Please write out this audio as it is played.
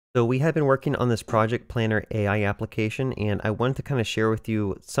So we have been working on this Project Planner AI application, and I wanted to kind of share with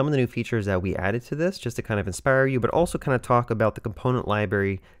you some of the new features that we added to this just to kind of inspire you, but also kind of talk about the component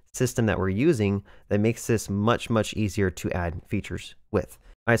library system that we're using that makes this much easier to add features with.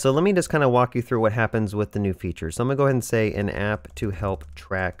 All right, so let me just kind of walk you through what happens with the new features. So I'm gonna go ahead and say an app to help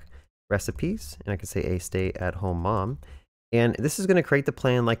track recipes, and I can say a stay-at-home mom. And this is gonna create the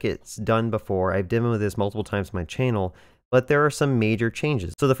plan like it's done before. I've demoed this multiple times on my channel, but there are some major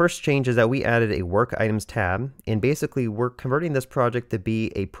changes. So the first change is that we added a work items tab, and basically we're converting this project to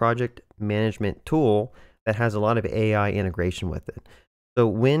be a project management tool that has a lot of AI integration with it. So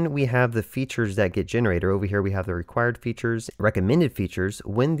when we have the features that get generated, over here we have the required features, recommended features.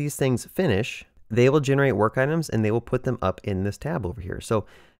 When these things finish, they will generate work items and they will put them up in this tab over here. So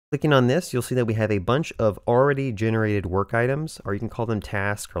clicking on this, you'll see that we have a bunch of already generated work items, or you can call them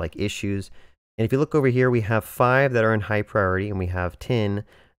tasks or like issues. And if you look over here, we have 5 that are in high priority and we have 10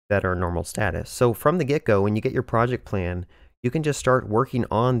 that are normal status. So from the get-go, when you get your project plan, you can just start working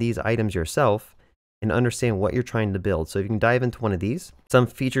on these items yourself and understand what you're trying to build. So you can dive into one of these. Some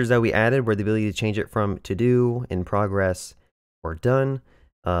features that we added were the ability to change it from to do, in progress, or done.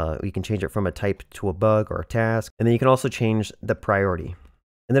 You can change it from a type to a bug or a task. And then you can also change the priority.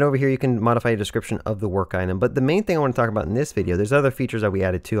 And then over here, you can modify a description of the work item. But the main thing I want to talk about in this video, there's other features that we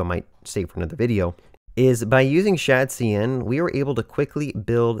added too, I might save for another video, is by using ShadCN, we were able to quickly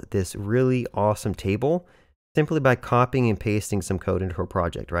build this really awesome table simply by copying and pasting some code into a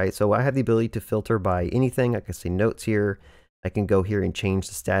project, right? So I have the ability to filter by anything. I can say notes here. I can go here and change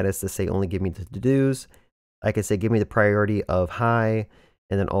the status to say only give me the to-dos. I can say give me the priority of high.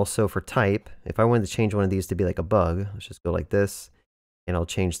 And then also for type, if I wanted to change one of these to be like a bug, let's just go like this. And I'll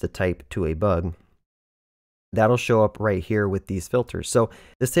change the type to a bug. That'll show up right here with these filters. So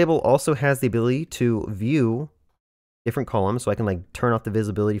this table also has the ability to view different columns. So I can like turn off the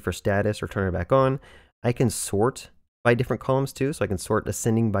visibility for status or turn it back on. I can sort by different columns too. So I can sort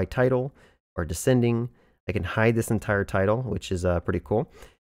ascending by title or descending. I can hide this entire title, which is pretty cool.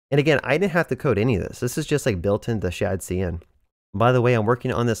 And again, I didn't have to code any of this. This is just like built into ShadCN. By the way, I'm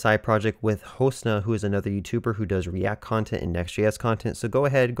working on this side project with Hosna, who is another YouTuber who does React content and Next.js content. So go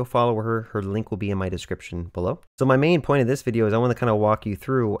ahead, go follow her. Her link will be in my description below. So my main point of this video is I want to kind of walk you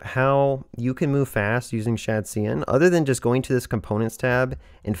through how you can move fast using ShadCN. Other than just going to this components tab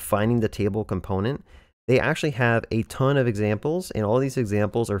and finding the table component, they actually have a ton of examples, and all these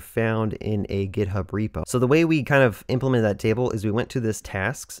examples are found in a GitHub repo. So the way we kind of implemented that table is we went to this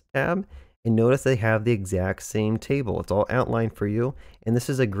tasks tab, and notice they have the exact same table. It's all outlined for you. And this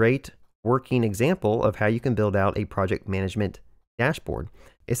is a great working example of how you can build out a project management dashboard.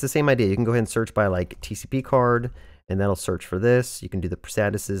 It's the same idea. You can go ahead and search by like TCP card, and that'll search for this. You can do the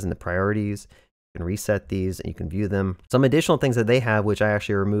statuses and the priorities. You can reset these and you can view them. Some additional things that they have, which I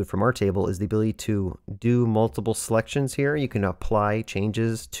actually removed from our table, is the ability to do multiple selections here. You can apply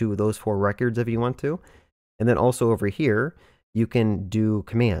changes to those 4 records if you want to. And then also over here, you can do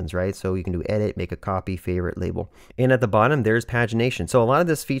commands, right? So you can do edit, make a copy, favorite, label. And at the bottom, there's pagination. So a lot of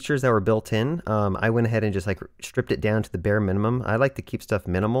these features that were built in, I went ahead and just like stripped it down to the bare minimum. I like to keep stuff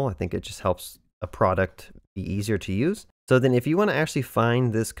minimal. I think it just helps a product be easier to use. So then if you want to actually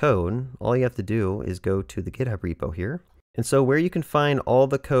find this code, all you have to do is go to the GitHub repo here. And so where you can find all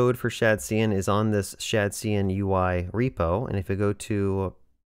the code for ShadCN is on this ShadCN UI repo. And if I go to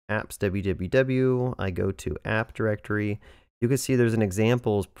apps www, I go to app directory, you can see there's an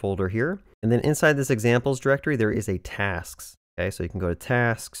examples folder here. And then inside this examples directory, there is a tasks. Okay, so you can go to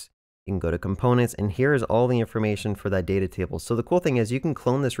tasks, you can go to components, and here's all the information for that data table. So the cool thing is you can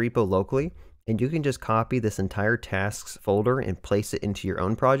clone this repo locally, and you can just copy this entire tasks folder and place it into your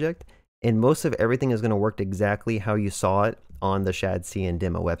own project. And most of everything is going to work exactly how you saw it on the ShadCN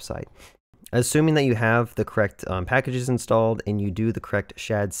demo website. Assuming that you have the correct packages installed and you do the correct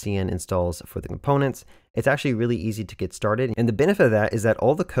ShadCN installs for the components, it's actually really easy to get started. And the benefit of that is that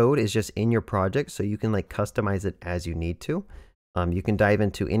all the code is just in your project, so you can like customize it as you need to. You can dive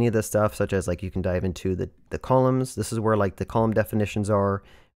into any of the stuff, such as like you can dive into the columns. This is where like the column definitions are,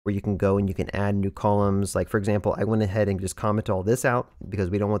 where you can go and you can add new columns. Like for example, I went ahead and just commented all this out because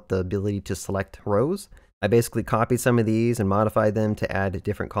we don't want the ability to select rows. I basically copied some of these and modified them to add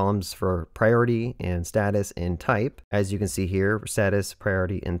different columns for priority and status and type. As you can see here, status,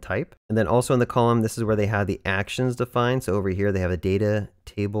 priority, and type. And then also in the column, this is where they have the actions defined. So over here, they have a data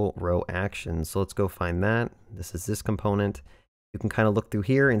table row actions. So let's go find that. This is this component. You can kind of look through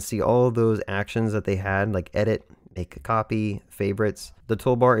here and see all of those actions that they had, like edit, make a copy, favorites. The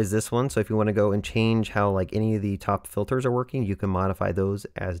toolbar is this one. So if you want to go and change how like any of the top filters are working, you can modify those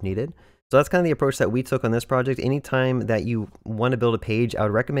as needed. So that's kind of the approach that we took on this project. Anytime that you want to build a page, I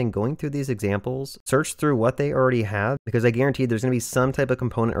would recommend going through these examples, search through what they already have, because I guarantee there's going to be some type of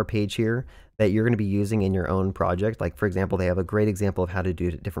component or page here that you're going to be using in your own project. Like for example, they have a great example of how to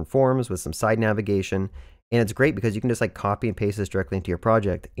do different forms with some side navigation. And it's great because you can just like copy and paste this directly into your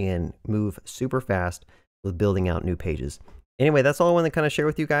project and move super fast with building out new pages. Anyway, that's all I wanted to kind of share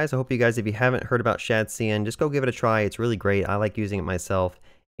with you guys. I hope you guys, if you haven't heard about ShadCN, just go give it a try. It's really great. I like using it myself.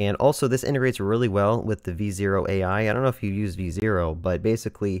 And also this integrates really well with the V0 AI. I don't know if you use V0, but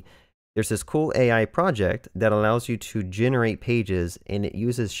basically there's this cool AI project that allows you to generate pages, and it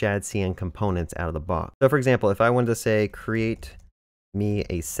uses ShadCN components out of the box. So for example, if I wanted to say, create me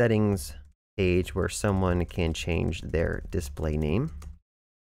a settings page where someone can change their display name,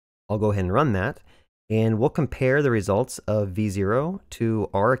 I'll go ahead and run that. And we'll compare the results of V0 to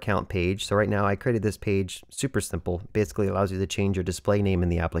our account page. So right now I created this page, super simple, basically allows you to change your display name in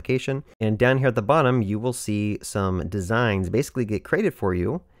the application. And down here at the bottom, you will see some designs basically get created for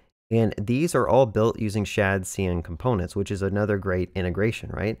you. And these are all built using ShadCN components, which is another great integration,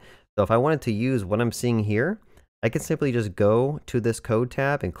 right? So if I wanted to use what I'm seeing here, I can simply just go to this code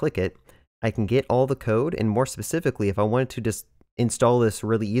tab and click it. I can get all the code, and more specifically, if I wanted to just install this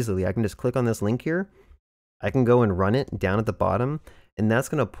really easily, I can just click on this link here. I can go and run it down at the bottom, and that's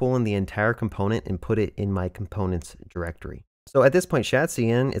going to pull in the entire component and put it in my components directory. So at this point,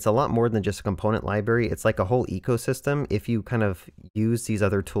 ShadCN, it's a lot more than just a component library. It's like a whole ecosystem if you kind of use these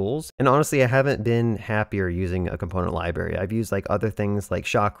other tools. And honestly, I haven't been happier using a component library. I've used like other things like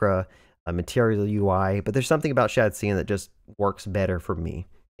Chakra, Material UI, but there's something about ShadCN that just works better for me.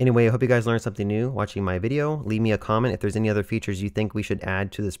 Anyway, I hope you guys learned something new watching my video. Leave me a comment if there's any other features you think we should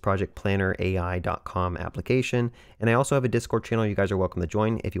add to this projectplannerai.com application. And I also have a Discord channel you guys are welcome to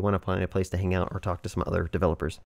join if you want to find a place to hang out or talk to some other developers.